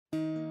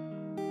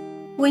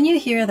When you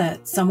hear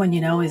that someone you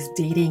know is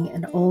dating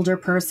an older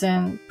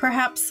person,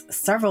 perhaps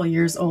several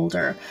years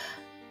older,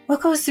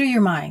 what goes through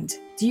your mind?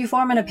 Do you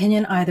form an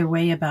opinion either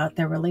way about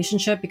their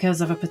relationship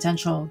because of a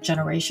potential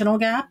generational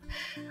gap?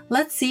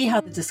 Let's see how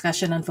the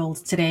discussion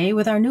unfolds today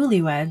with our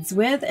newlyweds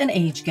with an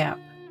age gap.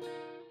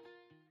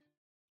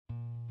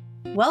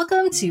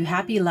 Welcome to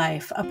Happy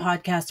Life, a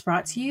podcast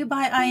brought to you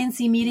by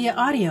INC Media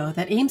Audio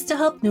that aims to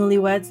help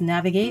newlyweds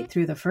navigate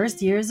through the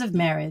first years of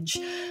marriage.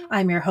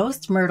 I'm your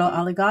host, Myrtle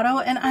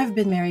Aligato, and I've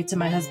been married to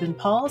my husband,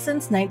 Paul,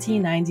 since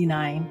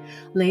 1999.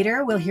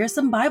 Later, we'll hear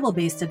some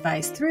Bible-based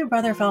advice through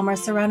Brother Felmar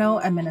Serrano,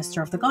 a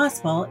minister of the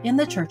gospel in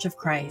the Church of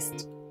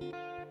Christ.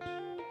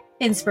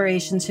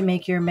 Inspiration to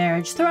make your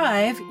marriage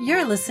thrive,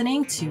 you're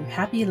listening to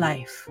Happy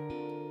Life.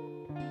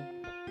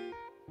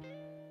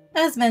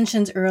 As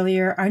mentioned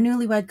earlier, our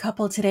newlywed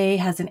couple today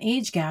has an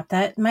age gap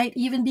that might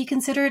even be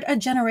considered a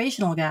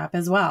generational gap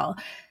as well.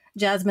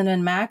 Jasmine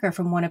and Mac are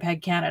from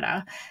Winnipeg,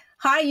 Canada.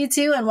 Hi, you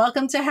two, and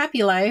welcome to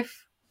Happy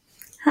Life.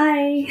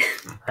 Hi.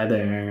 Hi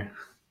there.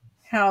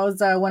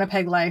 How's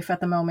Winnipeg life at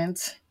the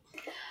moment?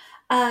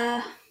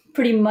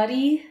 Pretty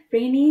muddy,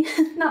 rainy,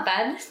 not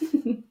bad.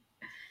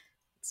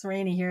 It's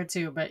rainy here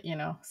too, but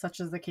such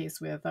is the case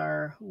with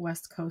our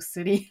West Coast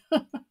city.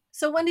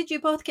 So when did you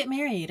both get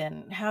married,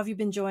 and how have you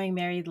been enjoying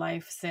married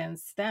life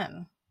since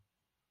then?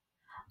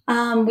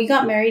 We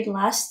got married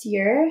last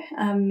year,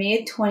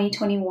 May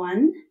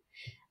 2021.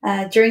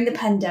 During the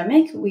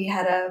pandemic, we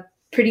had a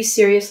pretty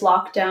serious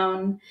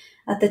lockdown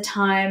at the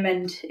time,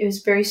 and it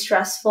was very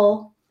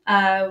stressful.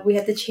 We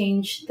had to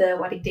change the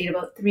wedding date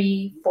about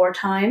 3-4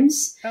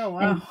 times. Oh,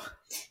 wow.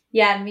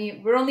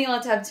 And we're only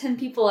allowed to have 10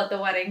 people at the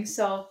wedding,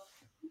 so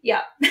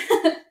yeah.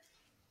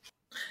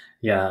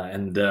 Yeah,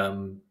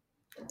 and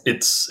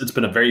it's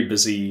been a very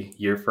busy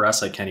year for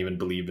us. I can't even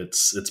believe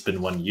it's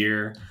been 1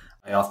 year.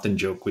 I often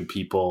joke with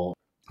people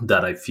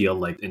that I feel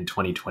like in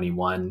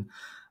 2021,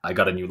 I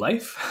got a new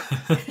life.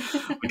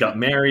 We got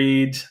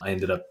married. I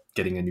ended up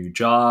getting a new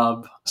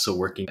job. So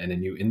working in a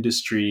new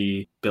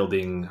industry,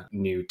 building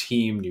new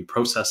team, new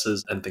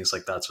processes and things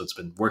like that. So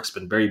work's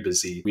been very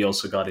busy. We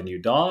also got a new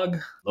dog,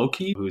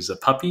 Loki, who's a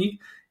puppy.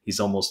 He's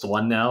almost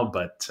 1 now,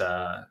 but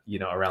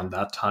around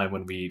that time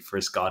when we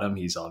first got him,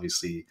 he's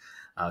obviously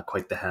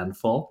quite the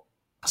handful.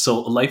 So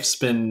life's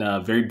been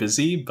very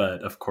busy,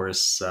 but of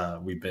course,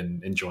 we've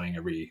been enjoying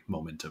every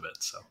moment of it.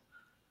 So,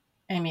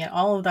 I mean,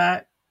 all of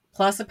that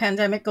plus a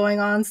pandemic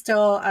going on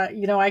still,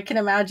 I can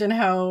imagine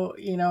how,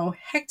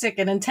 hectic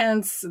and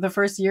intense the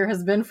first year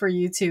has been for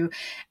you two.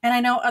 And I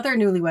know other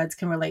newlyweds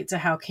can relate to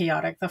how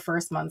chaotic the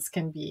first months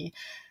can be.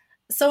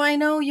 So I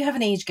know you have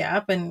an age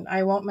gap, and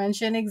I won't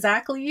mention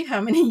exactly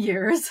how many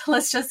years.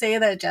 Let's just say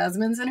that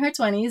Jasmine's in her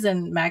 20s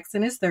and Mac's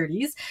in his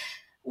 30s.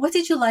 What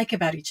did you like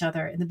about each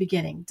other in the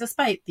beginning,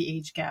 despite the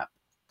age gap?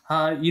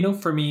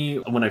 For me,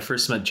 when I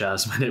first met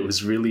Jasmine, it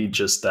was really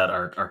just that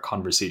our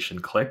conversation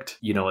clicked.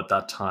 At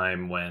that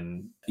time,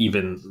 when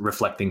even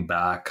reflecting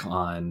back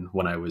on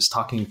when I was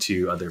talking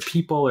to other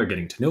people or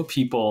getting to know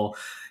people,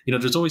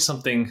 there's always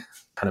something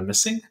kind of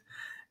missing.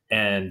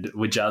 And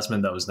with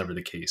Jasmine, that was never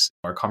the case.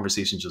 Our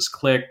conversations just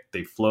clicked,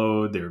 they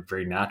flowed, they were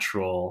very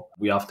natural.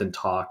 We often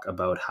talk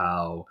about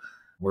how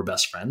we're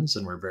best friends,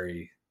 and we're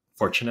very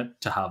fortunate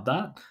to have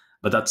that.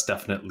 But that's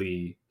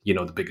definitely,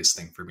 the biggest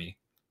thing for me.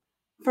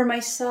 For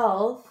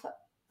myself,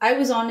 I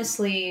was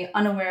honestly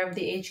unaware of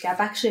the age gap.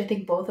 Actually, I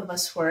think both of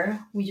us were.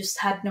 We just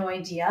had no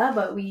idea,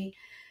 but we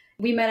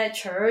met at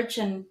church,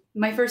 and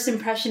my first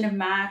impression of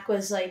Mac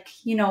was like,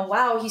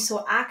 wow, he's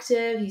so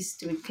active. He's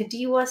doing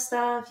Kadiwa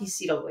stuff. He's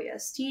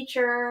CWS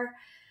teacher,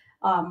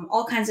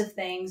 all kinds of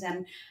things.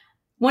 And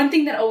one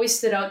thing that always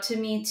stood out to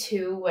me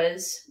too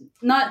was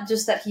not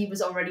just that he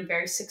was already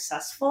very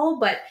successful,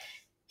 but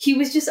he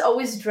was just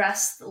always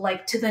dressed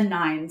like to the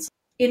nines,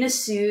 in a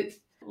suit,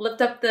 lift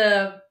up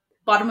the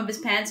bottom of his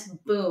pants,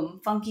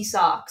 boom, funky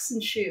socks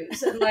and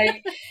shoes. And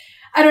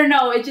I don't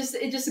know, it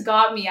just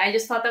got me. I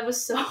just thought that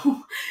was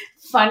so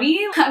funny.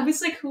 I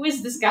was like, who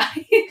is this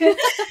guy?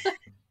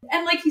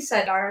 And like he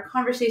said, our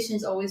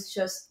conversations always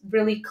just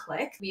really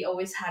clicked. We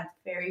always had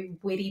very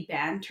witty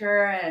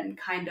banter and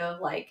kind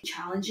of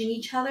challenging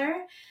each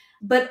other.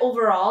 But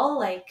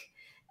overall,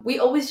 we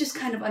always just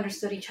kind of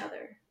understood each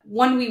other.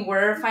 When we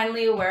were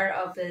finally aware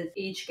of the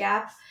age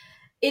gap,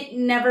 it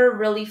never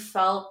really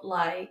felt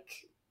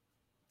like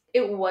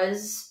it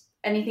was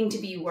anything to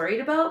be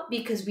worried about,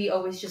 because we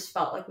always just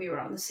felt like we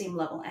were on the same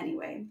level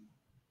anyway.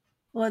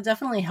 Well, it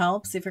definitely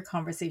helps if your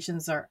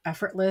conversations are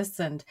effortless,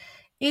 and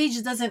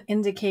age doesn't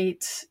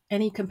indicate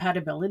any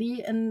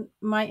compatibility, in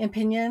my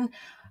opinion.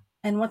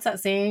 And what's that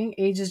saying?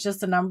 Age is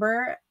just a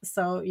number.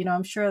 So,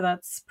 I'm sure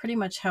that's pretty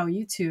much how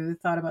you two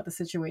thought about the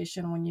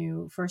situation when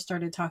you first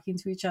started talking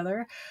to each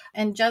other.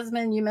 And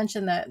Jasmine, you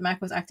mentioned that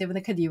Mac was active in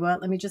the Kadiwa.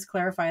 Let me just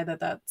clarify that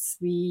that's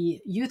the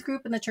youth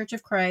group in the Church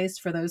of Christ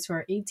for those who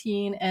are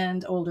 18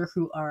 and older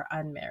who are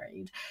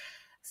unmarried.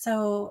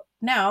 So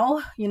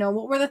now,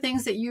 what were the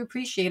things that you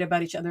appreciate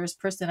about each other's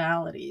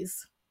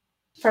personalities?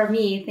 For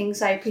me,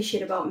 things I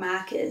appreciate about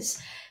Mac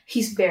is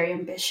he's very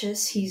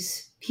ambitious.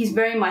 He's He's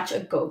very much a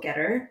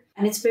go-getter,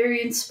 and it's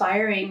very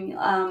inspiring.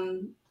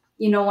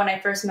 When I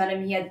first met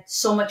him, he had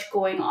so much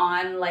going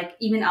on, like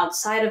even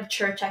outside of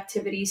church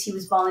activities, he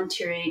was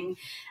volunteering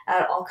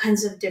at all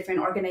kinds of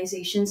different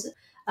organizations,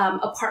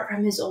 apart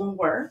from his own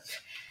work.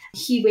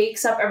 He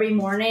wakes up every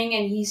morning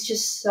and he's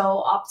just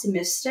so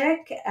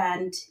optimistic.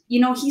 And,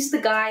 he's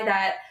the guy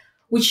that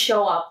would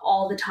show up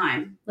all the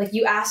time. Like,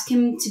 you ask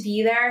him to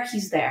be there,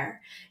 he's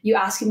there. You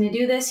ask him to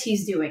do this,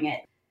 he's doing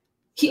it.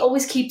 He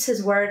always keeps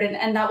his word.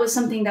 And that was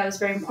something that was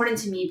very important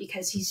to me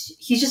because he's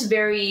just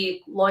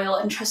very loyal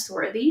and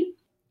trustworthy.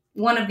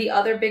 One of the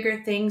other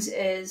bigger things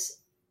is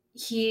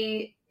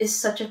he is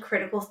such a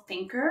critical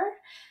thinker.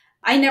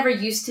 I never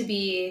used to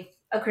be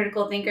a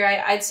critical thinker.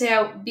 I'd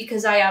say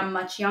because I am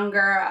much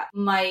younger,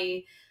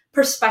 my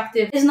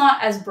perspective is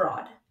not as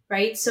broad,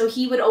 right? So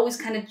he would always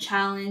kind of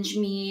challenge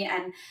me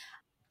and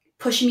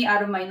push me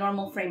out of my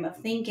normal frame of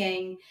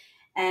thinking.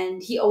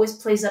 And he always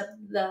plays up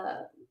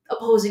the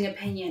opposing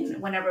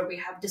opinion whenever we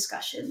have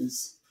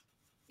discussions.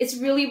 It's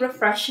really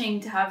refreshing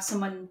to have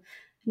someone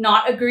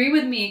not agree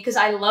with me because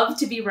I love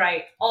to be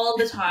right all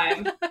the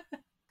time.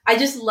 I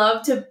just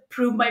love to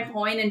prove my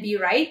point and be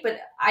right, but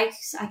I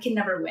can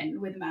never win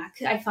with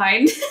Mac. I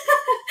find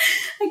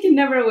I can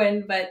never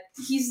win, but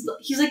he's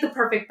like the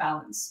perfect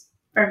balance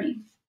for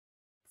me.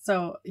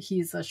 So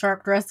he's a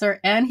sharp dresser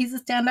and he's a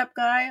stand-up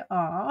guy.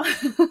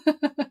 Aw.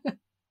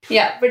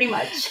 Yeah, pretty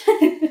much.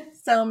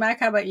 So Mac,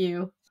 how about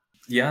you?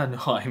 Yeah, no,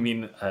 I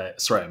mean,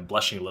 sorry, I'm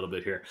blushing a little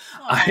bit here.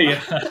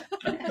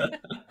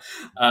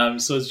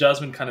 So as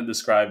Jasmine kind of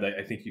described,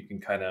 I think you can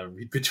kind of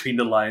read between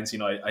the lines.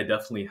 I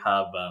definitely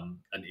have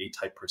an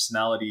A-type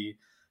personality.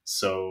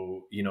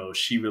 So,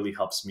 she really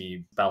helps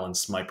me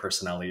balance my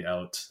personality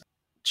out.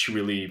 She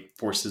really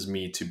forces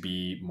me to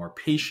be more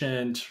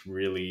patient,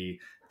 really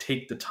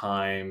take the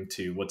time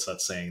to, what's that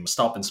saying?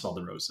 Stop and smell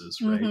the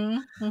roses, right?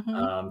 Mm-hmm,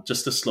 mm-hmm.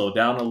 Just to slow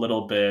down a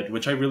little bit,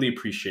 which I really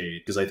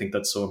appreciate because I think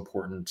that's so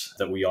important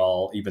that we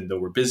all, even though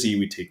we're busy,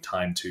 we take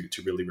time to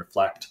really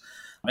reflect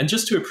and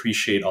just to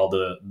appreciate all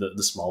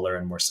the smaller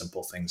and more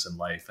simple things in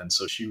life. And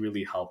so she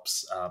really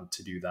helps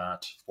to do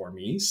that for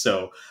me.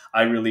 So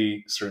I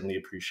really certainly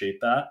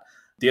appreciate that.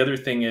 The other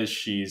thing is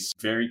she's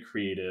very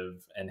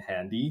creative and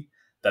handy.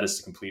 That is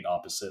the complete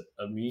opposite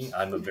of me.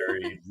 I'm a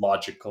very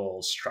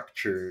logical,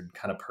 structured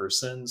kind of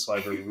person. So I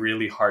have a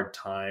really hard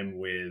time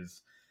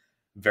with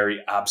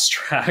very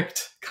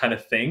abstract kind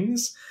of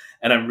things.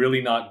 And I'm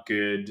really not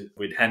good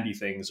with handy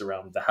things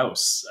around the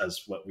house,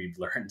 as what we've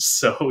learned.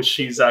 So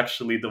she's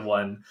actually the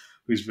one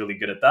who's really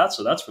good at that.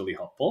 So that's really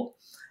helpful.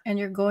 And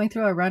you're going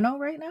through a reno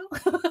right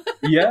now?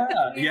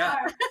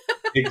 Yeah.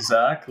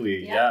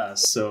 Exactly. Yeah.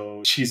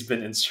 So she's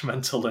been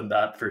instrumental in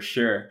that for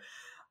sure.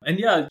 And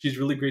yeah, she's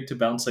really great to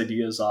bounce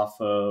ideas off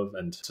of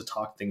and to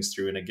talk things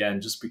through. And again,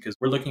 just because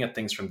we're looking at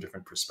things from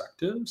different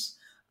perspectives,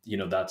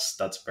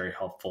 that's very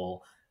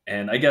helpful.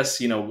 And I guess,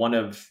 one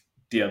of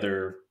the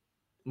other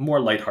more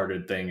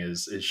lighthearted thing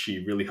is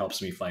she really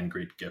helps me find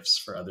great gifts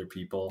for other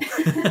people.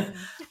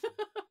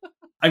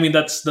 I mean,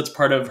 that's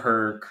part of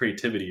her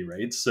creativity,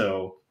 right?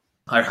 So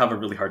I have a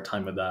really hard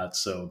time with that.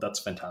 So that's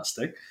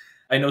fantastic.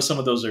 I know some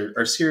of those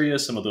are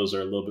serious, some of those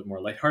are a little bit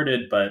more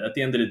lighthearted, but at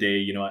the end of the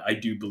day, I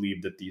do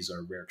believe that these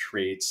are rare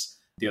traits.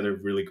 The other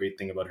really great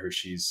thing about her,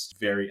 she's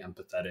very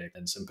empathetic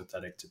and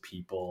sympathetic to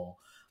people.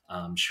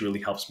 She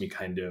really helps me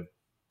kind of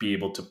be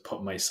able to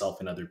put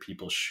myself in other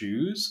people's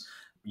shoes,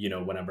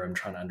 whenever I'm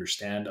trying to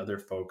understand other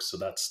folks. So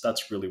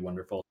that's really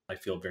wonderful. I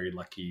feel very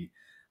lucky,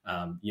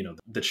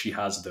 that she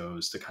has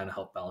those to kind of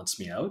help balance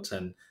me out.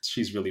 And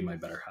she's really my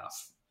better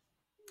half.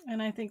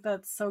 And I think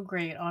that's so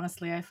great.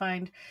 Honestly, I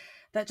find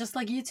that just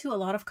like you two, a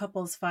lot of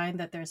couples find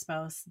that their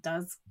spouse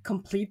does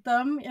complete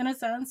them in a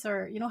sense,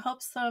 or,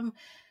 helps them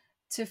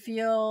to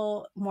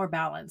feel more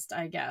balanced,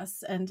 I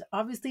guess. And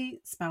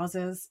obviously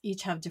spouses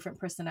each have different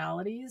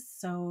personalities.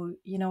 So,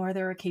 are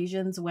there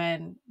occasions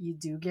when you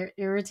do get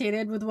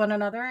irritated with one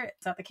another?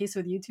 Is that the case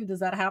with you two?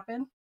 Does that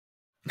happen?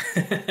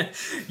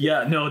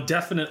 Yeah, no,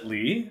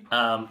 definitely.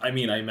 I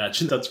mean, I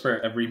imagine that's for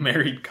every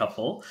married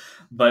couple,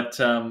 but,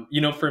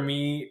 for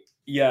me,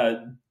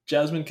 yeah,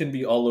 Jasmine can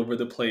be all over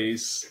the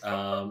place.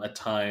 At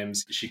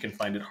times she can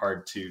find it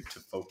hard to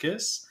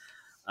focus.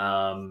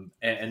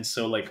 And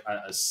so like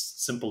a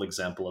simple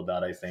example of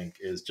that, I think,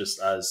 is just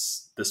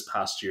as this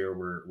past year,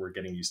 we're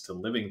getting used to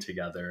living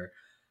together,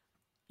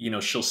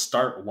 she'll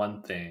start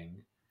one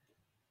thing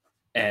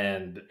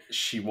and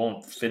she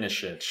won't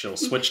finish it. She'll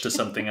switch to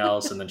something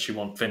else and then she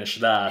won't finish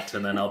that.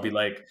 And then I'll be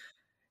like,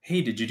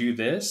 hey, did you do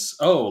this?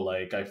 Oh,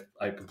 like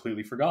I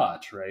completely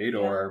forgot. Right. Yeah.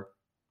 Or,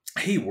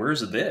 hey,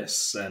 where's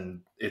this? And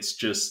it's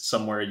just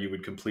somewhere you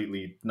would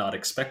completely not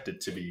expect it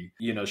to be.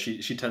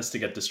 She tends to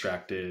get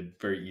distracted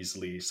very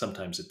easily.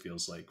 Sometimes it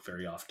feels like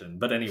very often.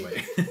 But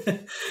anyway,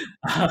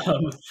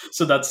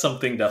 so that's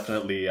something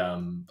definitely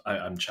I'm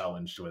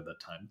challenged with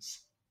at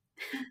times.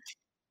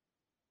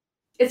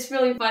 It's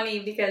really funny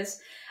because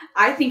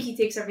I think he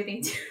takes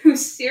everything too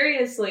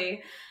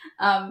seriously.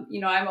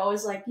 I'm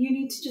always like, you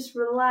need to just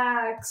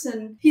relax.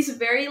 And he's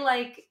very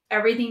like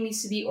everything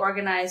needs to be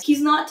organized.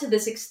 He's not to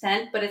this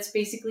extent, but it's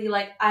basically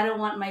like, I don't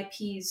want my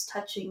peas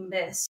touching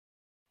this.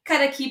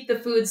 Kind of keep the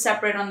food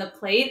separate on the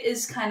plate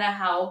is kind of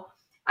how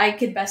I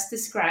could best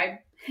describe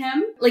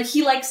him. Like,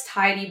 he likes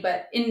tidy,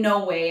 but in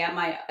no way am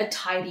I a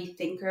tidy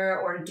thinker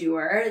or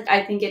doer.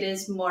 I think it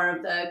is more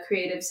of the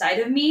creative side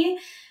of me.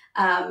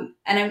 And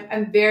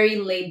I'm very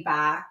laid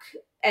back,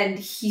 and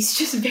he's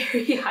just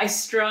very high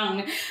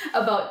strung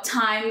about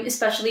time,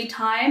 especially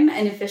time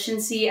and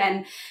efficiency.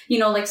 And, you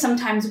know, like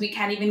sometimes we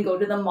can't even go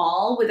to the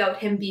mall without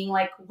him being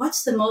like,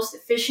 what's the most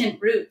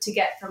efficient route to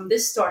get from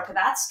this store to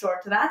that store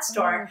to that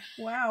store?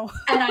 Oh, wow.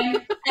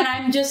 And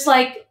I'm just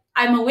like,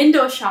 I'm a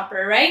window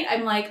shopper, right?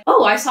 I'm like,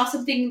 oh, I saw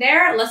something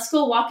there. Let's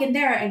go walk in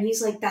there. And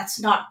he's like, that's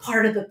not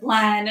part of the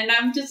plan. And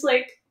I'm just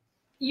like,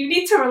 you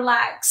need to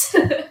relax.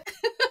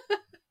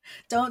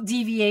 Don't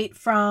deviate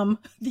from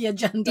the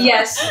agenda.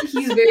 Yes,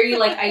 he's very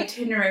like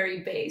itinerary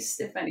based,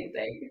 if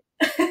anything.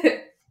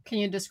 Can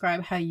you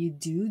describe how you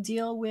do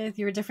deal with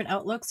your different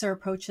outlooks or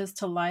approaches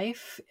to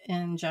life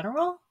in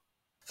general?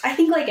 I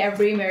think like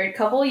every married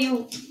couple,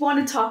 you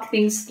want to talk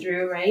things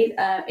through, right?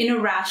 In a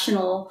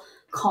rational,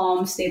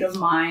 calm state of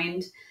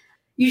mind.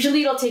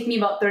 Usually it'll take me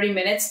about 30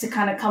 minutes to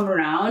kind of come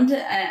around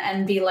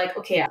and be like,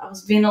 okay, I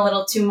was being a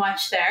little too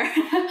much there.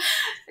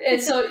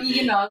 And so,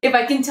 you know, if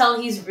I can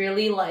tell he's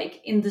really like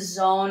in the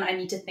zone, I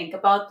need to think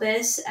about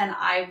this. And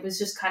I was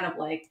just kind of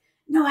like,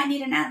 no, I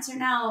need an answer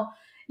now.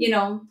 You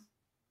know,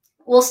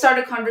 we'll start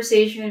a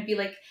conversation and be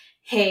like,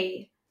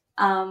 hey,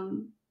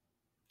 can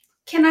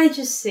I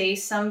just say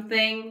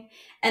something?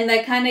 And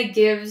that kind of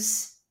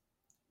gives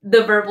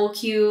the verbal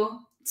cue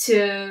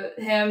to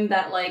him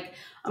that like,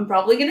 I'm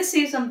probably going to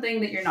say something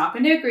that you're not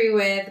going to agree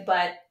with,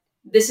 but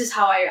this is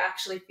how I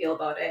actually feel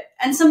about it.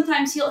 And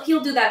sometimes he'll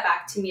do that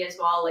back to me as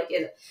well. Like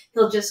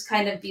he'll just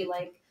kind of be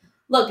like,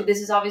 look,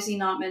 this is obviously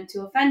not meant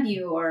to offend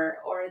you, or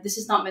this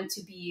is not meant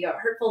to be a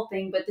hurtful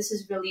thing, but this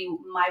is really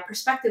my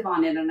perspective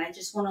on it. And I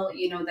just want to let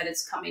you know that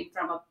it's coming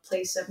from a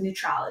place of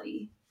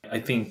neutrality.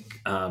 I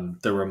think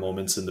there were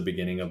moments in the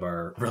beginning of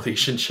our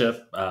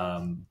relationship,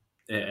 and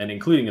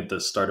including at the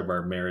start of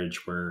our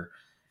marriage, where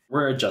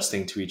we're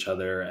adjusting to each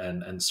other,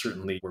 and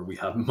certainly where we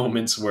have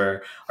moments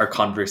where our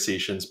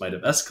conversations might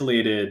have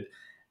escalated.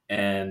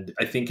 And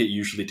I think it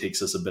usually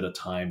takes us a bit of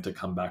time to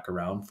come back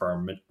around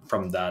from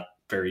that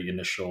very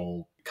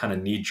initial kind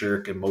of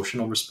knee-jerk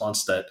emotional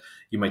response that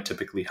you might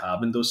typically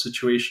have in those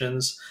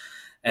situations.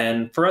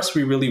 And for us,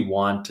 we really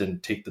want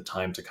and take the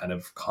time to kind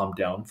of calm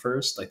down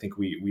first. I think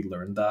we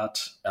learned that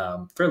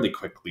fairly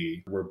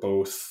quickly. We're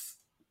both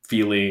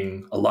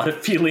feeling a lot of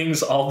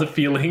feelings, all the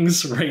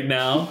feelings right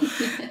now.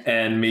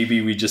 And maybe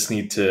we just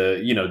need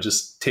to, you know,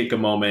 just take a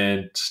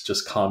moment,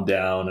 just calm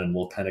down, and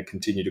we'll kind of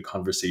continue the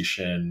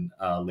conversation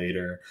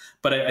later.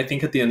 But I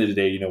think at the end of the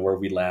day, you know, where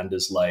we land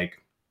is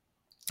like,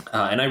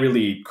 and I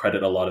really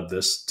credit a lot of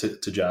this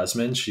to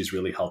Jasmine. She's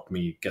really helped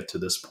me get to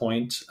this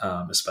point,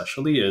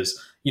 especially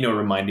is, you know,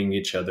 reminding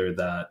each other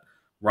that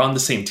we're on the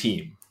same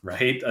team,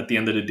 right? At the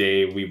end of the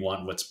day, we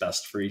want what's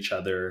best for each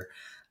other.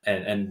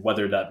 And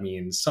whether that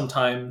means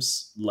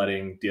sometimes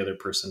letting the other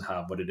person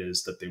have what it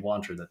is that they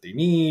want or that they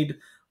need,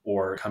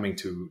 or coming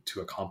to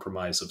a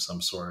compromise of some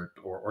sort,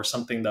 or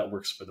something that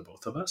works for the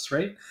both of us,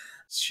 right?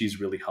 She's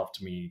really helped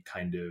me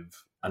kind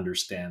of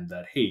understand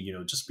that, hey, you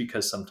know, just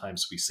because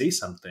sometimes we say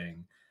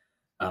something,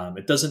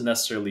 it doesn't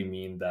necessarily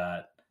mean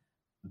that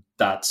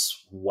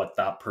that's what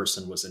that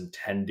person was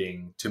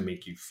intending to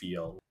make you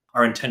feel.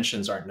 Our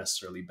intentions aren't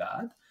necessarily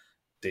bad.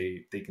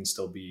 They can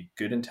still be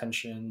good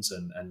intentions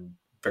and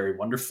very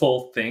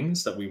wonderful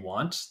things that we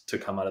want to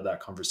come out of that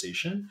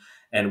conversation.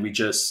 And we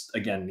just,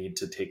 again, need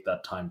to take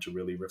that time to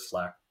really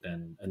reflect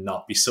and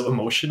not be so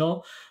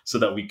emotional, so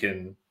that we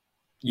can,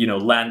 you know,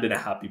 land in a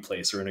happy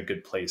place or in a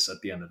good place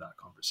at the end of that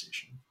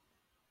conversation.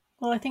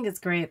 Well, I think it's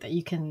great that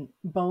you can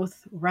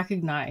both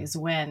recognize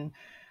when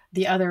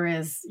the other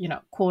is, you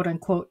know, quote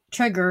unquote,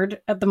 triggered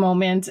at the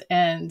moment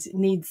and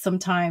needs some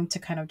time to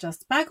kind of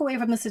just back away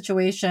from the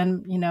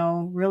situation, you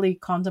know, really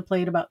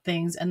contemplate about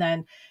things, and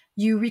then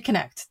you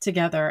reconnect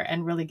together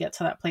and really get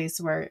to that place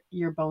where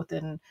you're both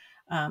in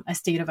a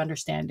state of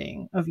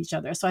understanding of each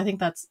other. So I think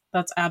that's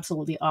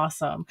absolutely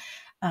awesome.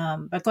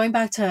 But going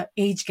back to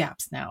age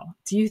gaps now,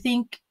 do you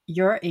think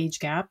your age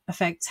gap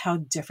affects how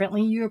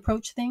differently you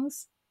approach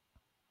things?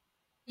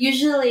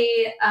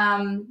 Usually,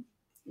 I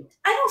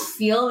don't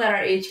feel that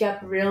our age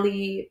gap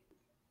really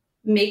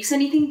makes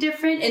anything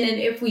different. And then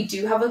if we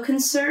do have a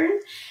concern,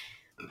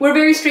 we're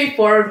very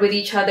straightforward with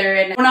each other,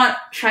 and we're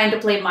not trying to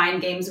play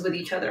mind games with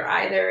each other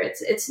either.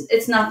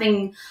 It's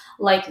nothing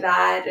like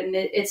that. And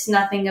it's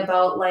nothing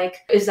about like,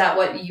 is that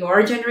what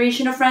your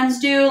generation of friends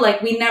do?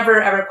 Like, we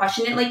never ever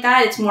question it like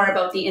that. It's more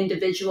about the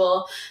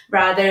individual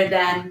rather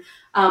than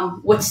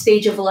what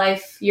stage of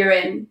life you're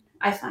in,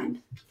 I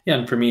find. Yeah,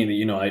 and for me,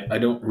 you know, I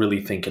don't really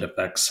think it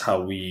affects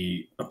how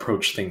we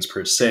approach things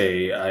per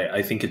se.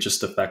 I think it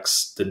just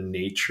affects the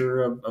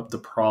nature of the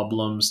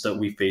problems that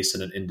we face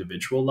at an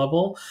individual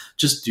level,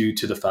 just due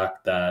to the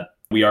fact that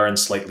we are in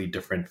slightly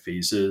different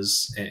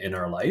phases in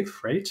our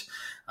life, right?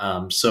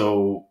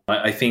 So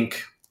I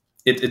think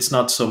it's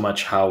not so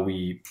much how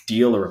we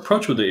deal or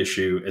approach with the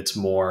issue. It's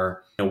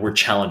more, we're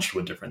challenged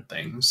with different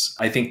things.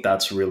 I think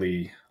that's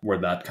really where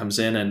that comes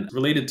in. And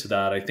related to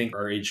that, I think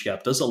our age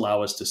gap does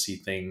allow us to see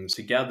things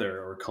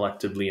together or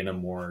collectively in a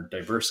more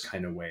diverse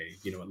kind of way.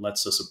 It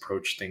lets us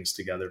approach things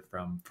together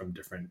from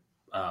different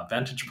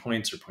vantage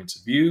points or points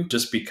of view,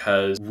 just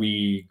because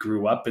we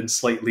grew up in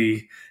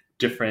slightly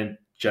different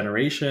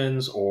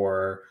generations,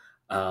 or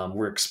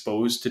we're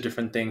exposed to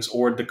different things,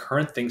 or the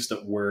current things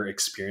that we're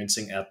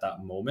experiencing at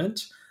that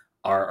moment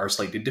are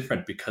slightly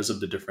different because of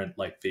the different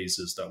life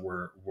phases that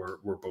we're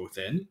both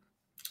in.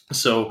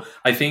 So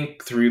I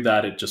think through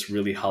that, it just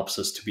really helps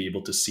us to be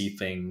able to see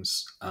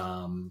things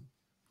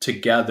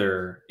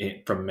together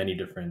from many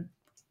different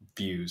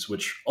views,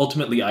 which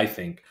ultimately I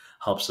think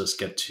helps us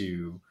get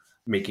to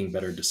making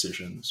better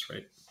decisions,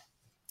 right?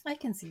 I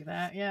can see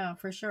that. Yeah,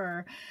 for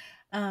sure.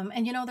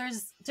 And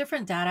there's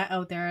different data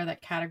out there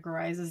that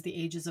categorizes the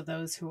ages of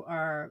those who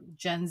are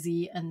Gen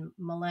Z and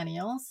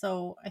millennial.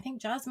 So I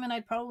think, Jasmine,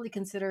 I'd probably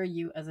consider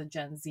you as a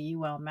Gen Z,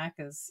 while Mac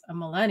is a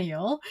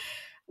millennial.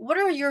 What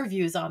are your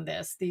views on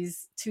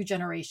these two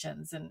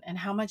generations, and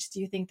how much do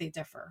you think they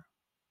differ?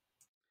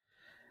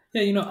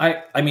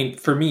 Yeah, I mean,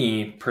 for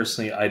me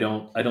personally, I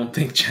don't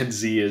think Gen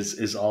Z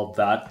is all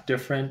that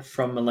different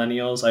from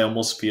millennials. I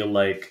almost feel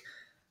like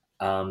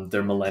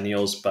they're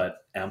millennials but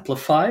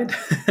amplified.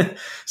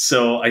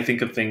 So I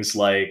think of things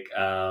like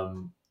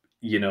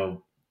you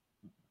know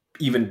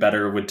even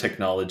better with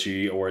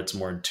technology, or it's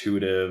more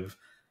intuitive.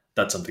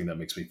 That's something that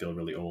makes me feel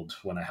really old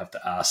when I have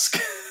to ask,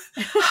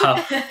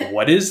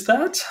 what is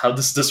that? How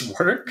does this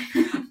work?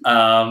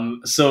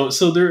 So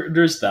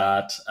there's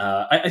that.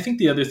 I think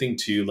the other thing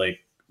too, like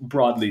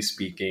broadly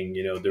speaking,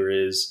 there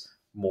is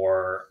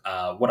more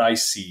what I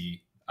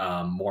see,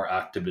 more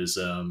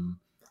activism,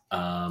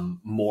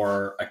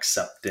 more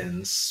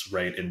acceptance,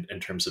 right, in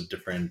terms of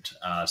different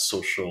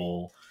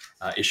social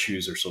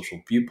issues or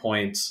social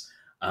viewpoints.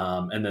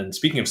 And then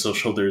speaking of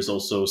social, there's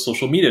also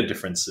social media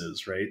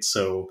differences, right?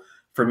 So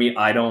for me,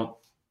 I don't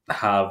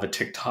have a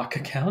TikTok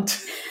account.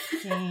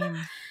 Same.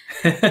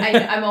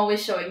 I'm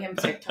always showing him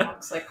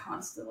TikToks like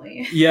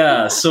constantly.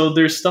 Yeah, so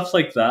there's stuff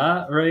like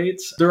that, right?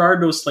 There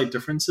are those slight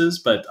differences,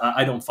 but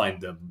I don't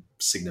find them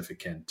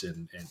significant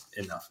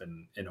enough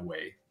in a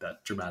way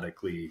that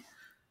dramatically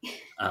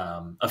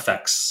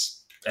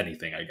affects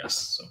anything, I guess.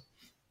 So.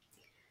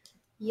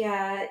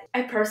 Yeah,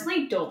 I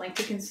personally don't like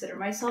to consider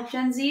myself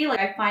Gen Z. Like,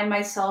 I find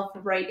myself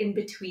right in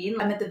between.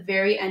 I'm at the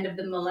very end of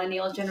the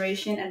millennial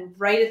generation and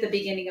right at the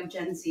beginning of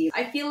Gen Z.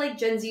 I feel like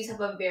Gen Zs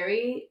have a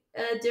very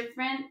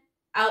different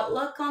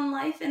outlook on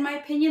life, in my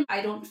opinion.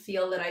 I don't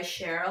feel that I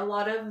share a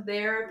lot of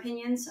their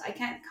opinions. I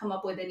can't come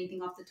up with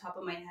anything off the top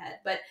of my head,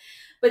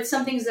 but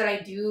some things that I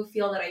do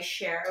feel that I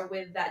share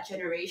with that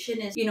generation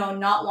is,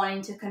 not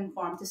wanting to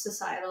conform to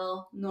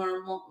societal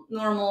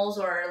normals,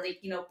 or like,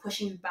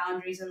 pushing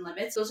boundaries and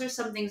limits. Those are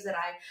some things that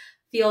I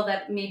feel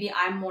that maybe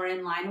I'm more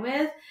in line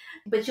with,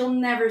 but you'll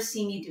never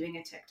see me doing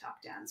a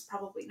TikTok dance.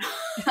 Probably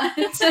not.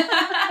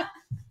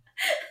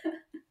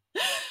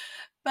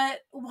 But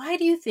why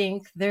do you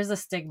think there's a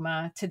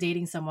stigma to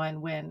dating someone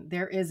when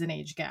there is an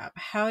age gap?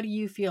 How do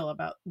you feel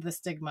about the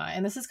stigma?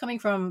 And this is coming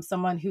from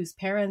someone whose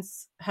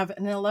parents have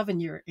an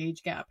 11-year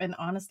age gap. And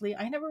honestly,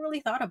 I never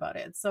really thought about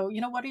it. So,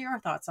 what are your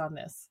thoughts on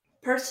this?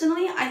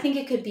 Personally, I think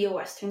it could be a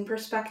Western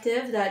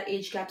perspective that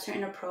age gaps are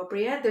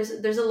inappropriate.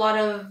 There's a lot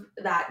of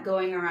that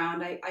going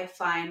around, I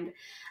find,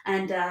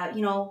 and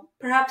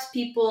perhaps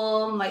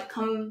people might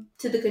come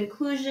to the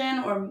conclusion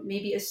or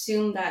maybe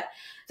assume that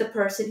the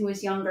person who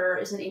is younger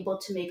isn't able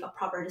to make a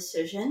proper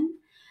decision,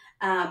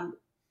 um,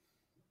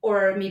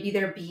 or maybe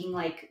they're being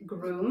like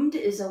groomed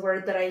is a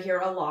word that I hear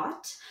a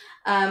lot.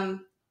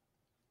 Um,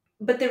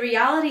 but the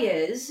reality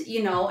is,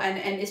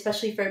 and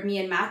especially for me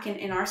and Mac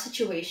in our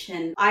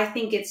situation, I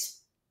think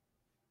it's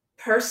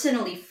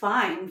personally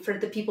fine for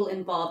the people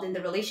involved in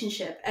the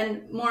relationship.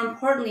 And more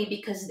importantly,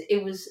 because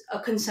it was a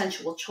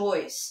consensual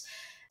choice.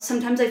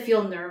 Sometimes I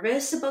feel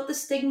nervous about the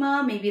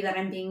stigma, maybe that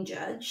I'm being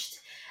judged.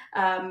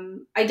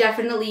 I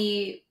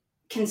definitely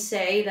can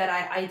say that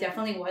I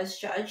definitely was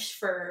judged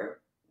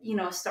for,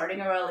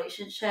 starting a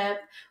relationship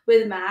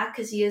with Mac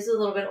because he is a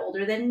little bit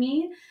older than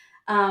me.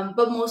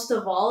 But most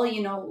of all,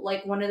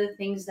 like one of the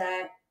things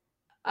that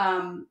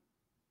um,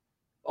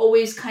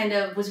 always kind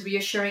of was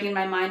reassuring in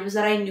my mind was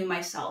that I knew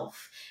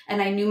myself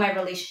and I knew my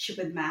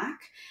relationship with Mac.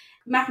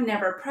 Mac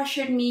never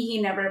pressured me.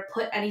 He never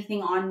put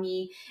anything on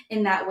me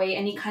in that way,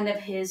 any kind of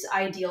his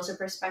ideals or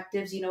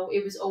perspectives.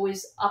 It was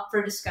always up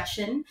for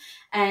discussion.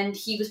 And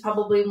he was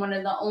probably one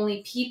of the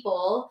only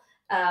people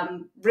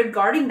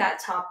regarding that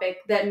topic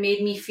that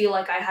made me feel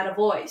like I had a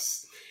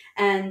voice.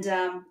 And,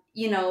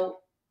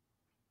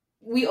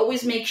 we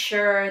always make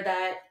sure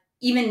that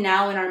even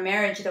now in our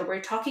marriage that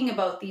we're talking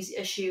about these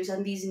issues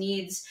and these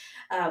needs,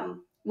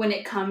 when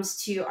it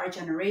comes to our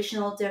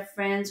generational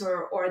difference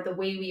or the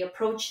way we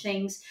approach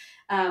things.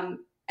 And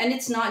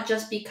it's not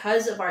just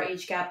because of our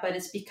age gap, but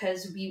it's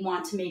because we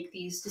want to make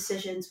these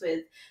decisions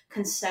with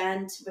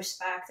consent,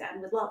 respect,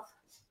 and with love.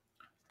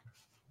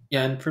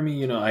 Yeah, and for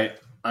me,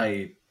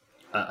 I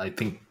I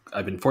think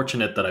I've been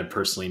fortunate that I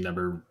personally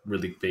never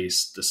really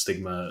faced the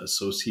stigma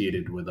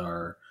associated with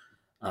our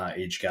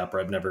age gap, or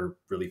I've never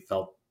really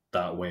felt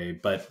that way.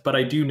 But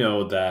I do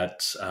know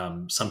that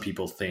some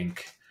people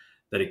think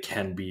that it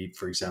can be,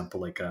 for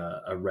example, like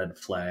a red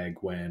flag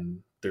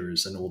when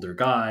there's an older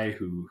guy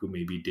who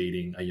may be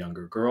dating a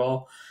younger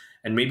girl.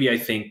 And maybe I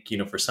think,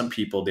 for some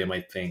people, they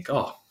might think,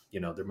 oh,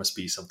 there must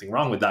be something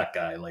wrong with that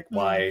guy. Like,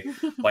 why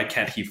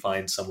can't he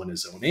find someone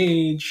his own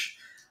age?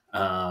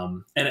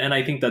 And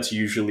I think that's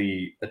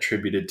usually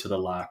attributed to the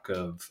lack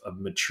of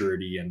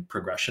maturity and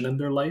progression in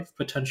their life,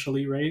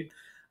 potentially, right?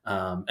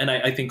 And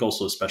I think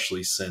also,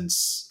 especially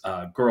since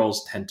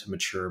girls tend to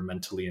mature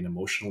mentally and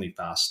emotionally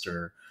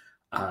faster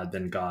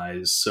than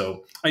guys.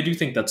 So I do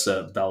think that's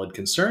a valid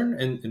concern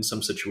in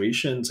some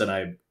situations. And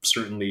I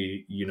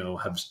certainly,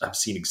 have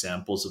seen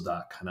examples of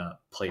that kind of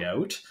play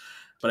out.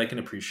 But I can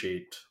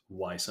appreciate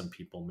why some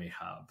people may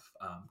have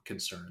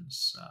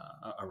concerns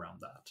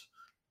around that.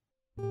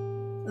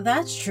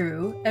 That's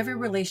true. Every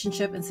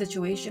relationship and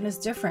situation is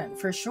different,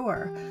 for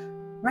sure.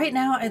 Right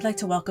now, I'd like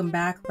to welcome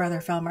back Brother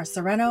Felmar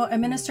Sereno, a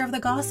minister of the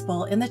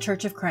gospel in the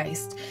Church of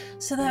Christ,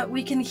 so that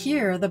we can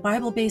hear the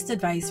Bible-based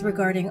advice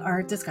regarding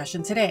our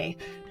discussion today.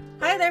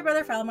 Hi there,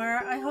 Brother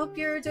Felmar. I hope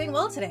you're doing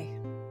well today.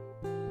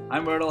 Hi,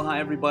 Myrtle. Hi,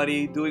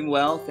 everybody. Doing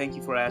well. Thank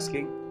you for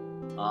asking.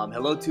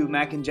 Hello to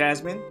Mac and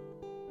Jasmine.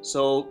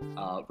 So,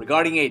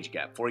 regarding age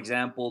gap, for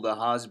example, the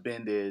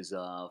husband is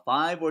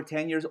 5 or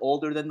 10 years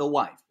older than the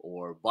wife,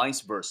 or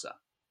vice versa.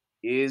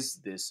 Is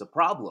this a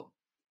problem?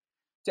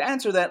 To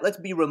answer that, let's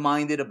be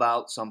reminded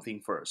about something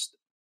first.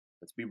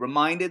 Let's be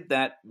reminded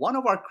that one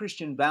of our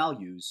Christian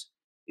values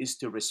is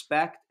to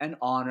respect and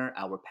honor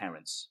our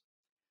parents.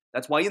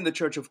 That's why in the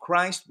Church of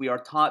Christ, we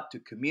are taught to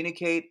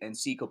communicate and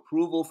seek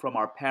approval from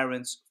our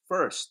parents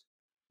first,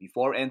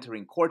 before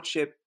entering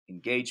courtship,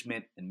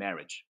 engagement, and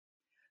marriage.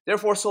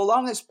 Therefore, so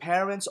long as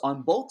parents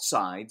on both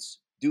sides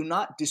do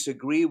not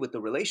disagree with the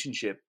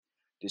relationship,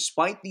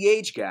 despite the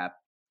age gap,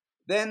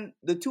 then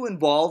the two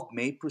involved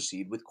may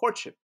proceed with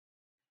courtship.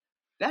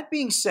 That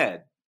being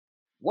said,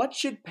 what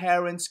should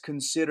parents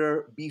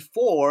consider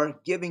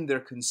before giving their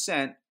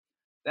consent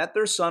that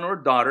their son or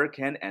daughter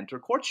can enter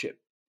courtship?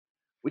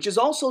 Which is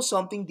also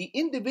something the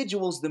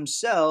individuals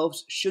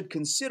themselves should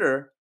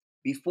consider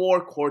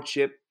before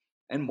courtship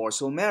and more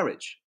so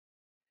marriage.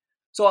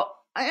 So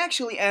I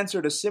actually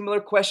answered a similar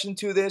question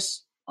to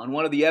this on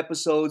one of the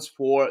episodes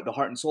for the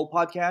Heart and Soul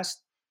podcast.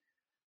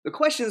 The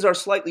questions are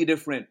slightly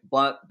different,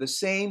 but the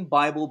same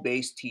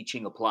Bible-based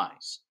teaching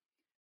applies.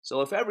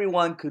 So if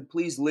everyone could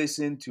please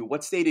listen to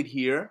what's stated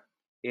here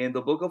in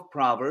the book of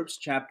Proverbs,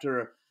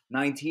 chapter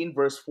 19,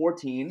 verse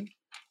 14,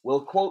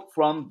 we'll quote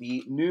from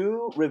the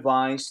New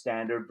Revised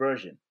Standard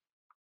Version.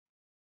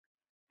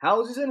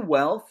 Houses and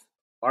wealth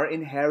are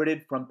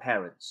inherited from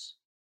parents,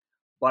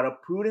 but a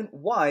prudent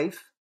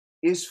wife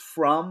is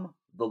from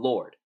the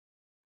Lord.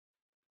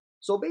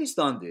 So based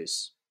on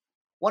this,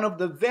 one of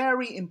the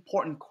very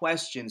important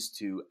questions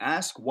to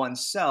ask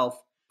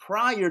oneself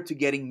prior to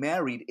getting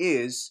married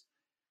is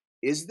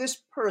this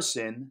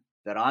person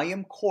that I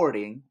am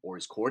courting, or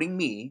is courting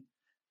me,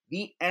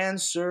 the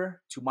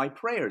answer to my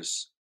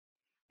prayers?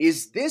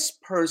 Is this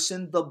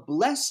person the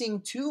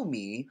blessing to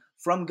me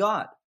from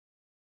God?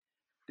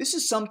 This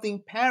is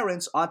something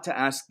parents ought to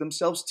ask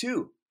themselves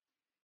too.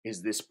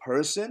 Is this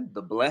person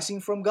the blessing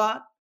from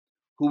God,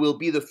 who will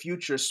be the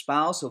future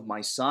spouse of my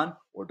son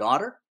or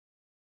daughter?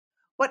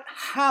 But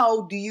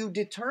how do you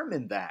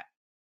determine that?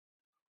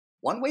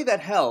 One way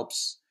that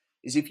helps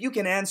is if you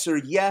can answer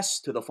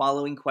yes to the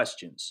following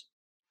questions.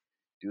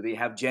 Do they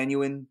have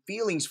genuine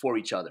feelings for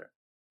each other?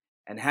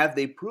 And have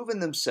they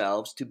proven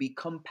themselves to be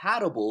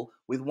compatible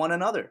with one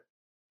another?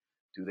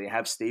 Do they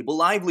have stable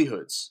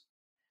livelihoods?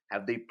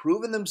 Have they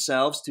proven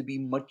themselves to be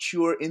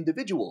mature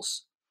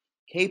individuals,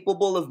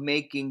 capable of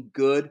making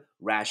good,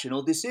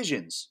 rational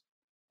decisions?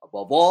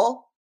 Above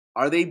all,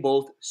 are they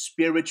both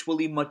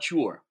spiritually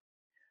mature?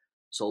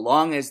 So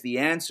long as the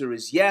answer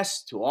is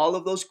yes to all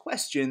of those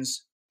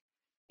questions,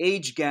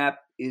 age gap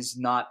is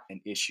not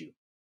an issue.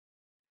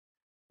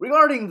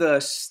 Regarding the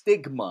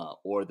stigma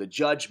or the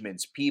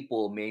judgments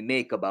people may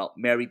make about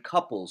married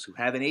couples who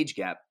have an age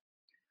gap,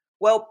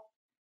 well,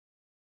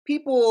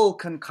 people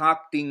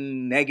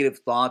concocting negative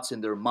thoughts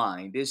in their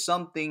mind is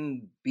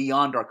something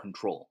beyond our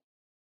control.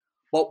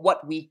 But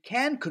what we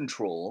can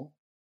control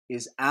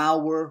is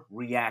our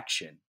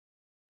reaction.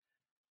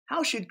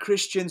 How should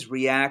Christians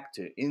react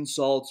to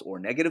insults or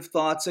negative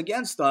thoughts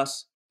against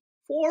us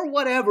for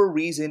whatever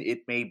reason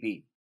it may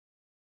be?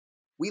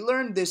 We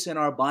learned this in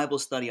our Bible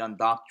study on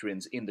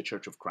doctrines in the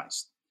Church of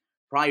Christ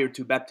prior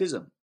to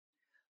baptism.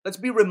 Let's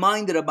be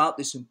reminded about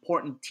this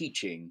important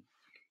teaching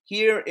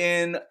here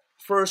in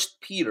 1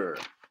 Peter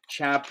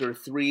chapter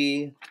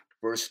 3,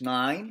 verse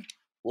 9.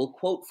 We'll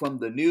quote from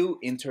the New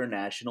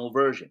International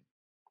Version.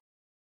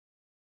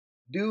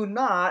 Do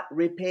not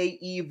repay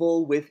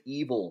evil with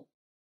evil,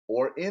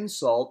 or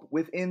insult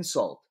with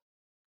insult.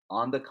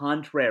 On the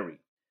contrary,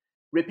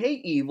 repay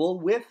evil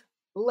with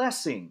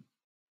blessing,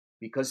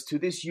 because to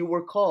this you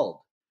were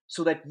called,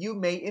 so that you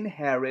may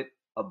inherit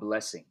a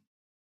blessing.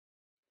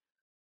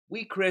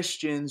 We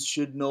Christians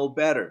should know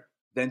better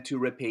than to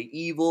repay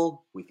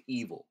evil with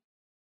evil.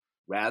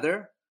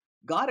 Rather,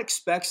 God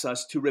expects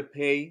us to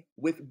repay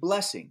with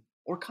blessing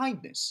or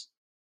kindness.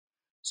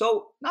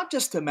 So, not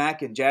just to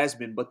Mac and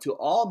Jasmine, but to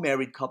all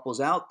married couples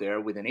out there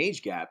with an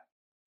age gap,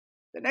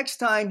 the next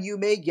time you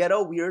may get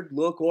a weird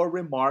look or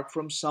remark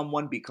from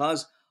someone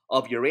because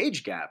of your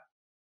age gap,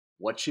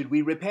 what should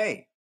we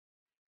repay?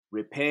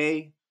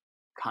 Repay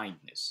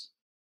kindness.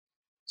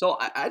 So,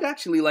 I'd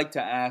actually like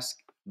to ask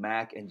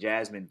Mac and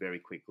Jasmine very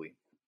quickly,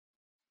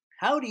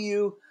 how do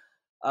you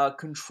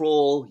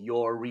control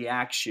your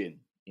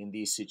reaction in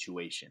these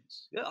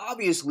situations? Yeah,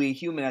 obviously,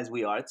 human as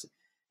we are, it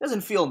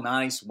doesn't feel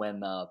nice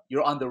when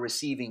you're on the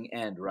receiving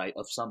end, right,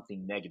 of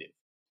something negative.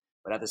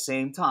 But at the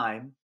same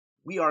time,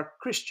 we are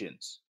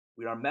Christians.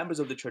 We are members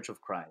of the Church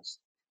of Christ.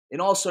 In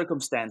all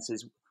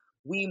circumstances,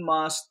 we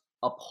must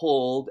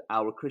uphold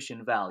our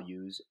Christian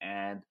values,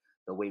 and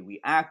the way we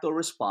act or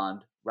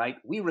respond, right?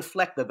 We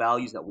reflect the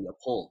values that we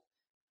uphold.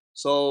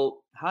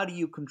 So, how do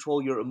you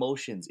control your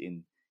emotions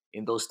in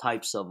those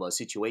types of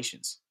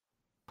situations?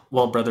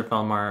 Well, Brother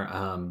Palmar,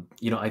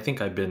 I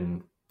think I've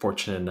been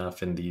fortunate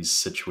enough in these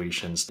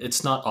situations.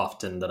 It's not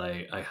often that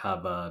I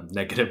have a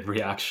negative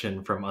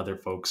reaction from other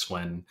folks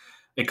when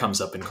it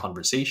comes up in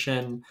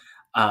conversation.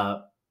 Uh,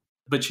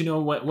 but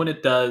when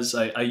it does,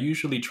 I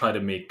usually try to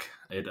make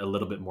it a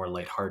little bit more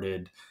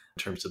lighthearted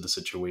in terms of the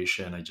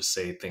situation. I just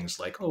say things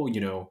like, oh,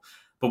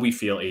 but we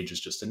feel age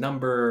is just a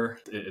number.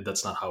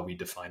 That's not how we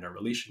define our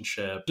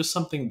relationship. Just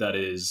something that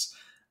is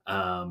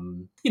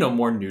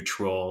more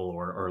neutral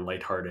or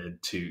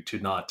lighthearted to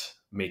not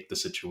make the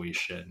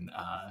situation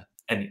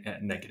any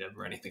negative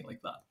or anything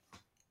like that.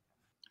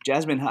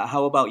 Jasmine,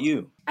 how about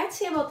you? I'd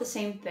say about the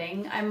same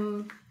thing.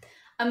 I'm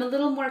a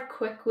little more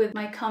quick with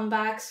my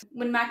comebacks.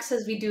 When Max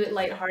says we do it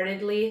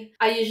lightheartedly,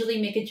 I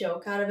usually make a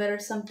joke out of it or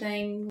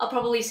something. I'll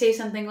probably say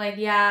something like,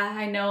 yeah,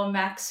 I know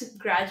Max's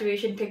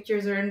graduation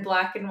pictures are in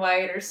black and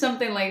white or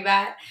something like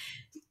that,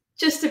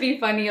 just to be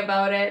funny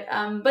about it.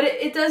 But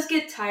it does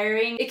get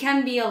tiring. It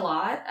can be a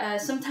lot.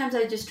 Sometimes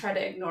I just try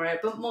to ignore it,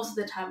 but most of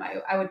the time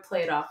I would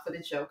play it off with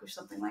a joke or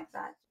something like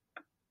that.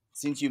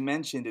 Since you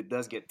mentioned it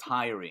does get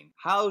tiring,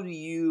 how do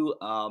you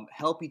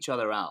help each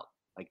other out?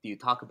 Like, do you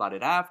talk about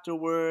it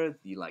afterward?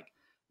 Do you like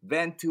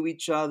vent to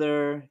each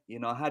other?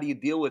 How do you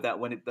deal with that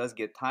when it does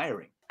get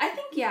tiring? I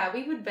think, yeah,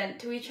 we would vent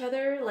to each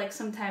other. Like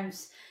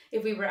sometimes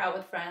if we were out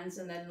with friends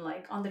and then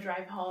like on the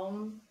drive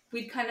home,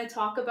 we'd kind of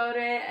talk about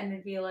it and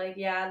it'd be like,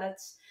 yeah,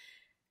 that's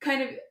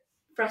kind of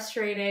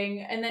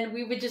frustrating. And then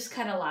we would just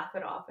kind of laugh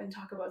it off and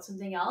talk about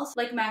something else.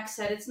 Like Max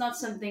said, it's not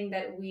something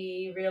that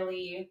we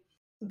really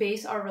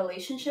base our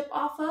relationship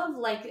off of.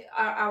 Like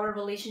our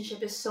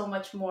relationship is so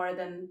much more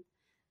than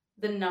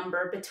the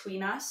number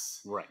between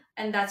us. Right.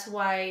 And that's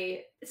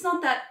why it's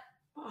not that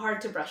hard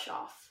to brush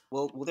off.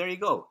 Well, there you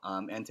go.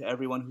 And to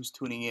everyone who's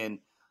tuning in,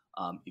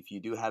 if you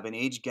do have an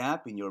age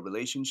gap in your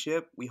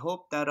relationship, we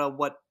hope that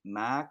what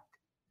Mac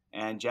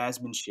and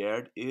Jasmine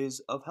shared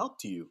is of help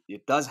to you.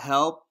 It does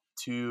help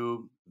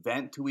to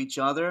vent to each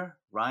other,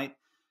 right?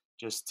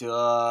 Just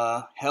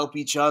to help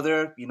each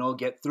other,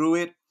 get through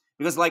it.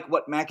 Because like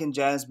what Mac and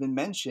Jasmine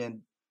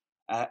mentioned,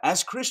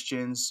 as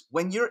Christians,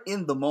 when you're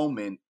in the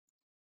moment,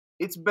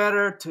 it's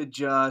better to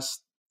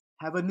just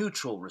have a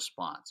neutral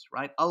response,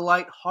 right? A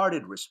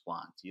light-hearted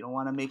response. You don't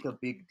want to make a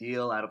big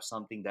deal out of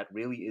something that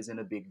really isn't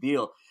a big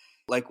deal.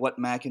 Like what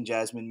Mac and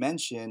Jasmine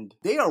mentioned,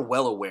 they are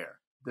well aware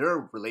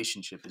their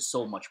relationship is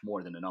so much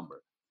more than a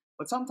number.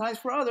 But sometimes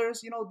for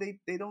others,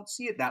 they don't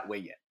see it that way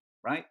yet,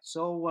 right?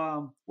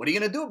 So what are you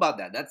going to do about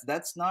that?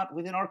 That's not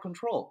within our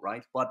control,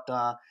 right? But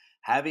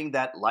having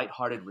that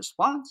light-hearted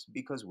response,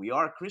 because we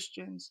are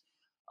Christians,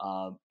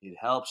 it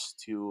helps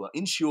to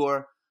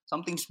ensure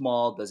something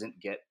small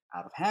doesn't get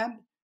out of hand.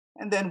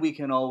 And then we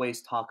can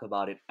always talk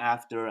about it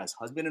after as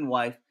husband and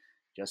wife,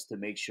 just to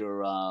make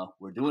sure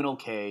we're doing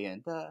okay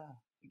and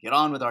get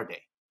on with our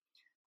day.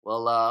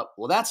 Well,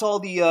 that's all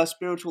the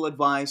spiritual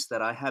advice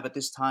that I have at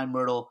this time,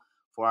 Myrtle,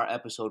 for our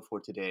episode for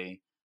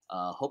today.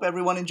 Hope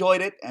everyone enjoyed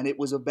it and it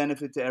was a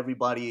benefit to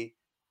everybody.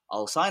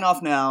 I'll sign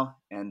off now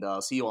and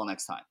see you all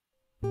next time.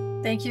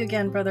 Thank you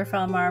again, Brother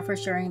Falmar, for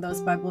sharing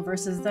those Bible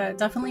verses that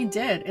definitely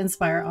did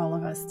inspire all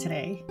of us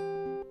today.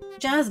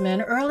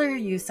 Jasmine, earlier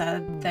you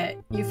said that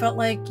you felt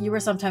like you were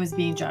sometimes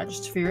being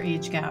judged for your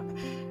age gap.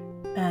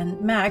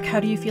 And Mac, how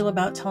do you feel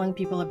about telling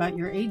people about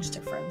your age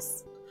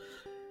difference?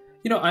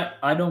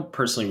 I don't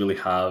personally really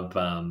have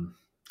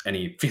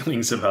any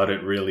feelings about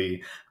it,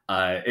 really.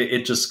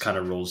 It just kind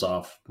of rolls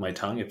off my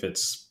tongue if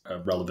it's a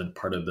relevant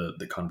part of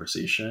the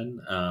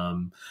conversation.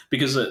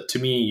 Because to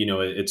me,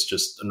 it's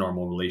just a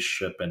normal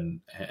relationship.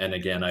 And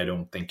again, I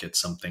don't think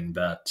it's something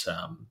that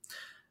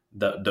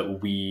that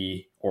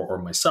we or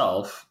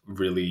myself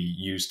really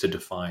use to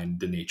define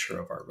the nature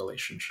of our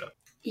relationship.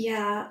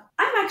 Yeah,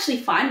 I'm actually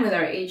fine with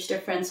our age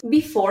difference.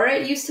 Before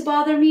it used to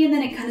bother me and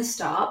then it kind of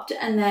stopped.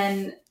 And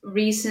then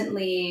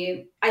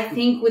recently, I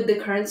think with the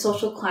current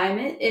social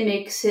climate, it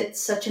makes it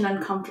such an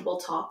uncomfortable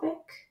topic.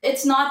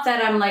 It's not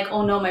that I'm like,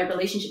 oh no, my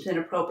relationship's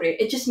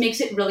inappropriate. It just makes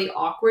it really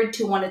awkward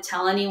to want to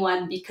tell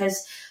anyone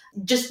because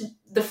just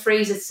the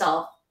phrase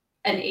itself,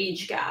 an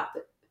age gap,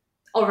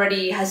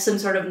 already has some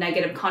sort of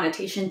negative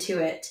connotation to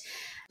it.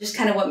 Just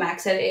kind of what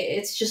Max said,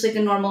 it's just like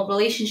a normal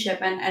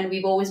relationship, and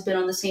we've always been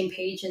on the same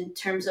page in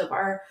terms of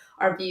our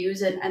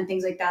views and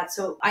things like that.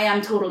 So I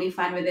am totally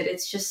fine with it.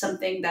 It's just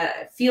something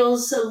that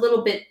feels a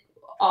little bit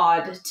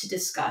odd to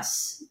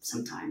discuss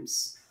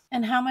sometimes.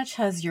 And how much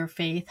has your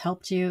faith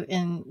helped you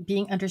in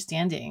being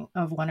understanding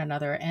of one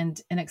another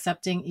and in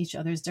accepting each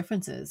other's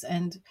differences?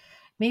 And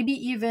maybe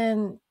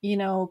even,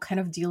 kind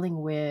of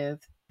dealing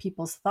with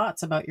people's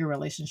thoughts about your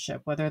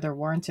relationship, whether they're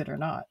warranted or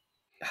not.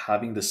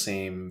 Having the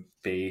same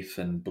faith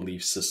and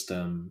belief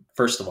system,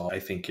 first of all, I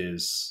think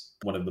is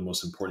one of the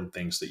most important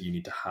things that you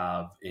need to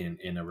have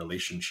in a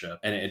relationship.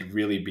 And it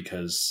really,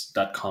 because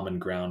that common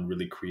ground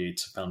really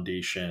creates a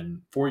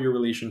foundation for your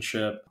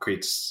relationship,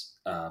 creates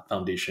a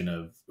foundation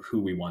of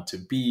who we want to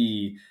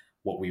be,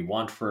 what we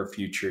want for a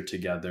future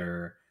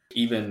together.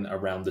 Even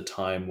around the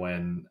time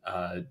when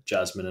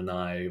Jasmine and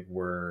I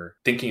were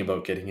thinking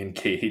about getting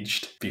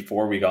engaged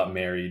before we got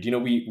married,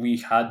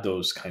 we had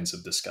those kinds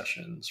of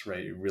discussions,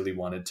 right? We really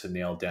wanted to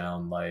nail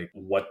down, like,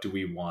 what do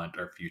we want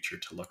our future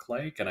to look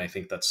like? And I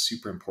think that's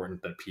super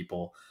important that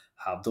people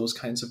have those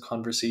kinds of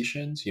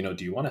conversations. Do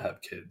you want to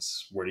have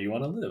kids? Where do you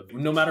want to live?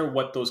 No matter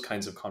what those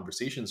kinds of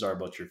conversations are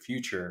about your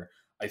future,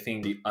 I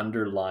think the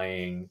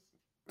underlying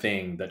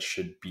thing that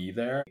should be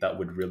there that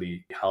would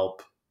really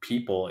help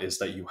people is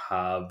that you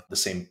have the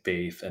same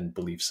faith and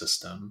belief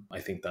system. I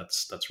think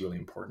that's really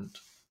important.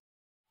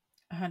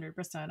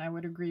 100%. I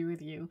would agree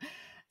with you.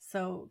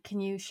 So,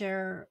 can you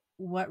share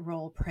what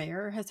role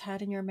prayer has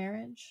had in your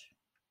marriage?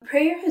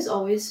 Prayer has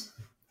always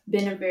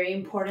been a very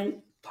important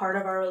part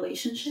of our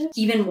relationship,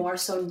 even more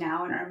so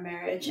now in our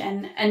marriage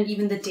and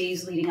even the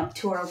days leading up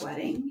to our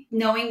wedding.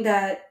 Knowing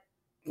that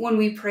when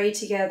we pray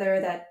together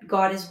that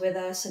God is with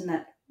us and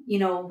that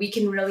we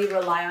can really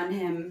rely on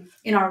him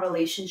in our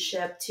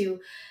relationship to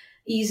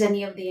ease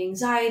any of the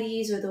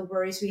anxieties or the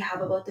worries we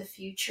have about the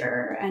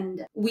future.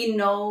 And we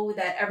know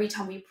that every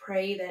time we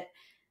pray that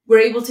we're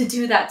able to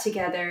do that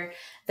together,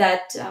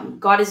 that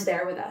God is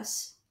there with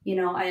us,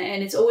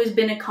 and it's always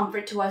been a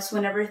comfort to us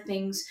whenever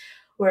things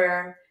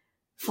were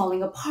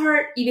falling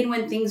apart, even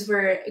when things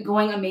were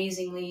going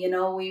amazingly,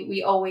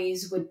 we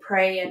always would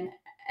pray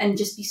and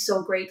just be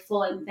so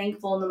grateful and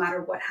thankful no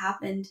matter what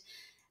happened.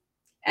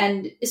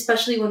 And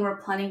especially when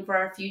we're planning for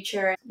our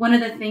future, one of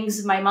the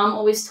things my mom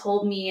always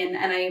told me, and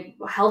I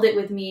held it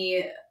with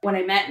me when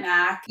I met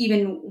Mac,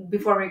 even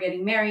before we were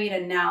getting married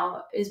and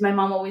now, is my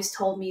mom always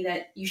told me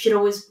that you should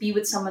always be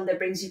with someone that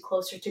brings you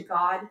closer to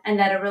God, and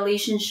that a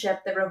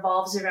relationship that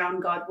revolves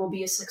around God will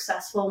be a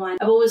successful one.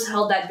 I've always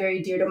held that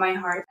very dear to my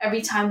heart.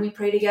 Every time we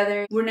pray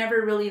together, we're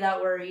never really that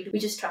worried. We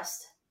just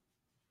trust.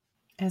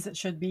 As it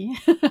should be.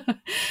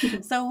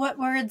 So, what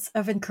words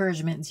of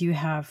encouragement do you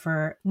have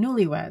for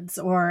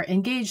newlyweds or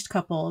engaged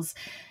couples,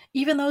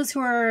 even those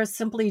who are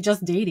simply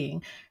just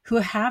dating, who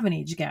have an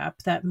age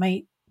gap that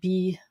might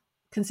be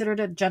considered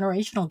a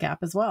generational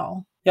gap as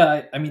well?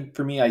 Yeah, I mean,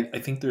 for me, I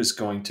think there's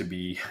going to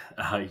be,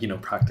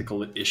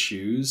 practical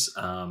issues,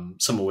 some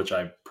of which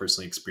I've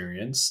personally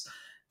experienced,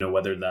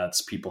 whether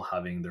that's people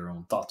having their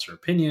own thoughts or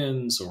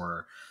opinions,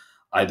 or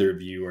either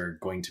of you are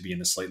going to be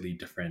in a slightly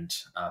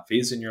different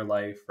phase in your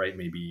life, right?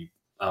 Maybe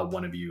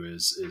one of you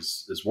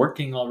is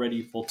working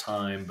already full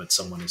time, but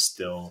someone is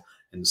still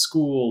in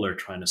school or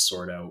trying to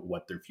sort out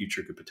what their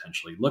future could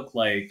potentially look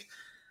like,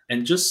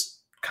 and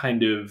just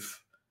kind of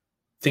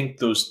think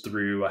those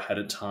through ahead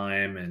of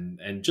time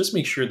and just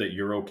make sure that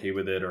you're okay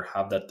with it, or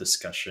have that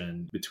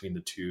discussion between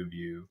the two of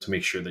you to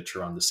make sure that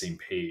you're on the same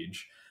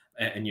page.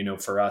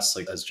 And for us,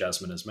 like as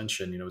Jasmine has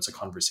mentioned, it's a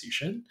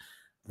conversation.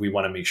 We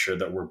want to make sure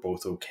that we're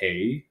both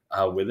okay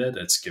with it.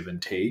 It's give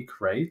and take,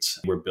 right?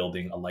 We're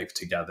building a life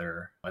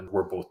together and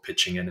we're both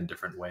pitching in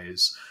different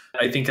ways.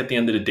 I think at the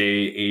end of the day,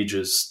 age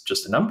is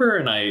just a number.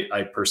 And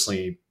I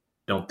personally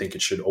don't think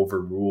it should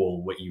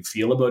overrule what you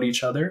feel about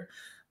each other.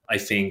 I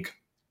think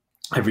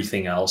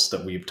everything else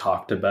that we've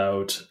talked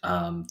about,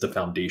 the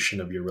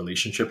foundation of your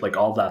relationship, like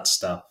all that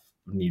stuff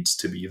needs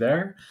to be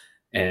there.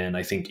 And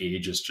I think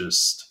age is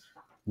just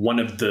one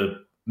of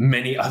the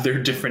many other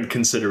different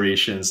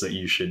considerations that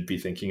you should be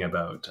thinking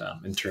about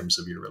in terms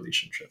of your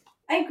relationship.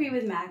 I agree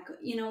with Mac.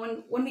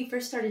 When we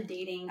first started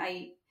dating,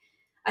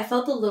 I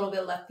felt a little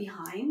bit left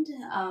behind.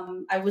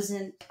 I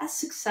wasn't as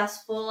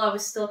successful. I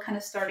was still kind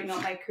of starting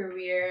out my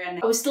career,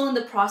 and I was still in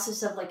the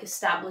process of like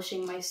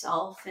establishing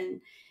myself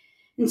and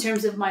in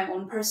terms of my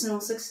own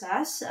personal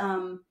success.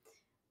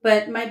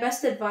 But my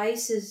best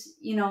advice is,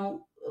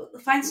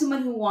 find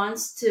someone who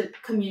wants to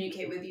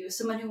communicate with you,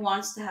 someone who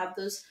wants to have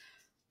those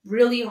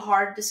really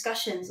hard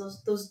discussions,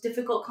 those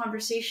difficult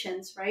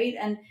conversations, right?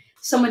 And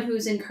someone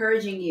who's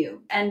encouraging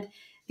you. And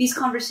these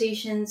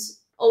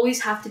conversations always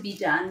have to be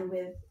done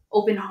with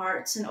open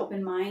hearts and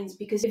open minds,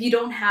 because if you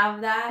don't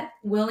have that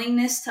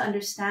willingness to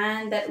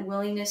understand, that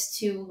willingness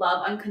to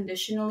love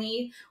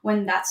unconditionally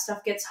when that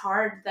stuff gets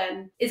hard,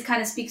 then it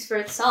kind of speaks for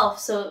itself.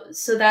 So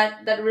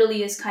that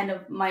really is kind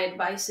of my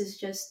advice, is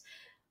just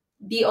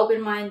be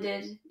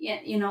open-minded,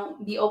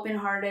 be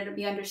open-hearted,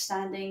 be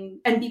understanding,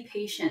 and be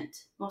patient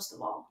most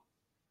of all.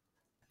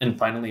 And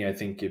finally, I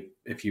think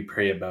if you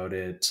pray about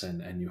it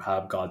and you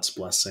have God's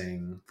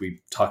blessing,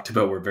 we talked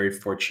about, we're very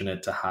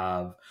fortunate to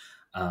have,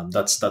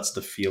 that's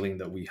the feeling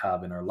that we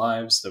have in our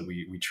lives, that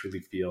we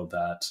truly feel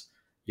that,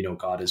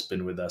 God has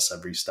been with us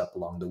every step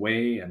along the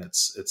way, and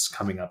it's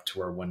coming up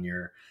to our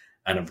 1-year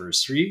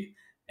anniversary.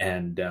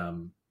 And,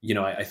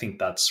 I think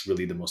that's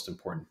really the most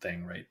important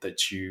thing, right?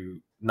 That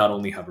you not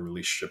only have a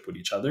relationship with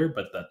each other,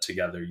 but that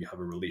together you have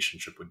a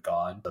relationship with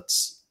God.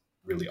 That's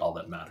really all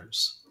that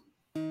matters.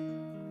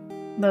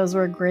 Those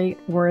were great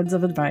words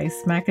of advice,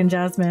 Mac and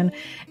Jasmine.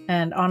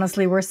 And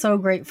honestly, we're so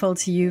grateful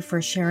to you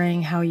for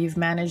sharing how you've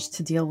managed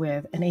to deal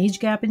with an age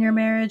gap in your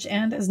marriage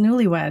and as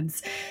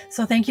newlyweds.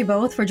 So thank you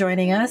both for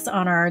joining us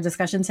on our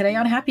discussion today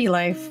on Happy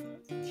Life.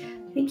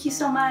 Thank you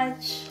so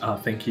much.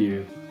 Thank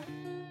you.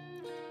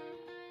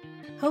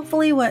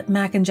 Hopefully what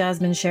Mac and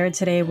Jasmine shared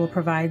today will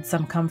provide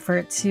some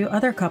comfort to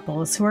other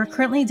couples who are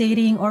currently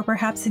dating or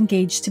perhaps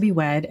engaged to be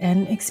wed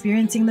and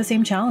experiencing the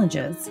same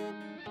challenges.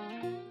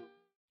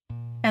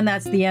 And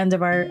that's the end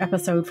of our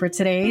episode for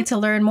today. To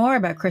learn more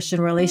about Christian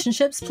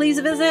relationships,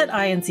 please visit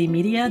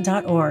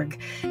incmedia.org.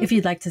 If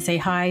you'd like to say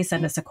hi,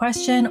 send us a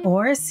question,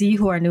 or see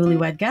who our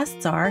newlywed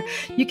guests are,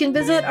 you can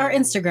visit our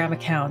Instagram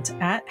account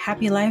at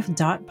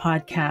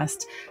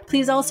happylife.podcast.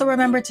 Please also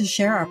remember to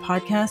share our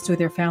podcast with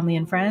your family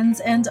and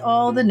friends and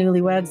all the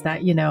newlyweds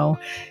that you know.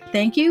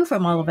 Thank you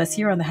from all of us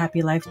here on the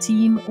Happy Life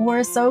team.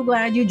 We're so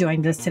glad you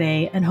joined us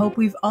today and hope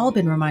we've all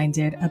been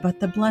reminded about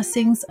the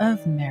blessings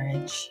of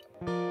marriage.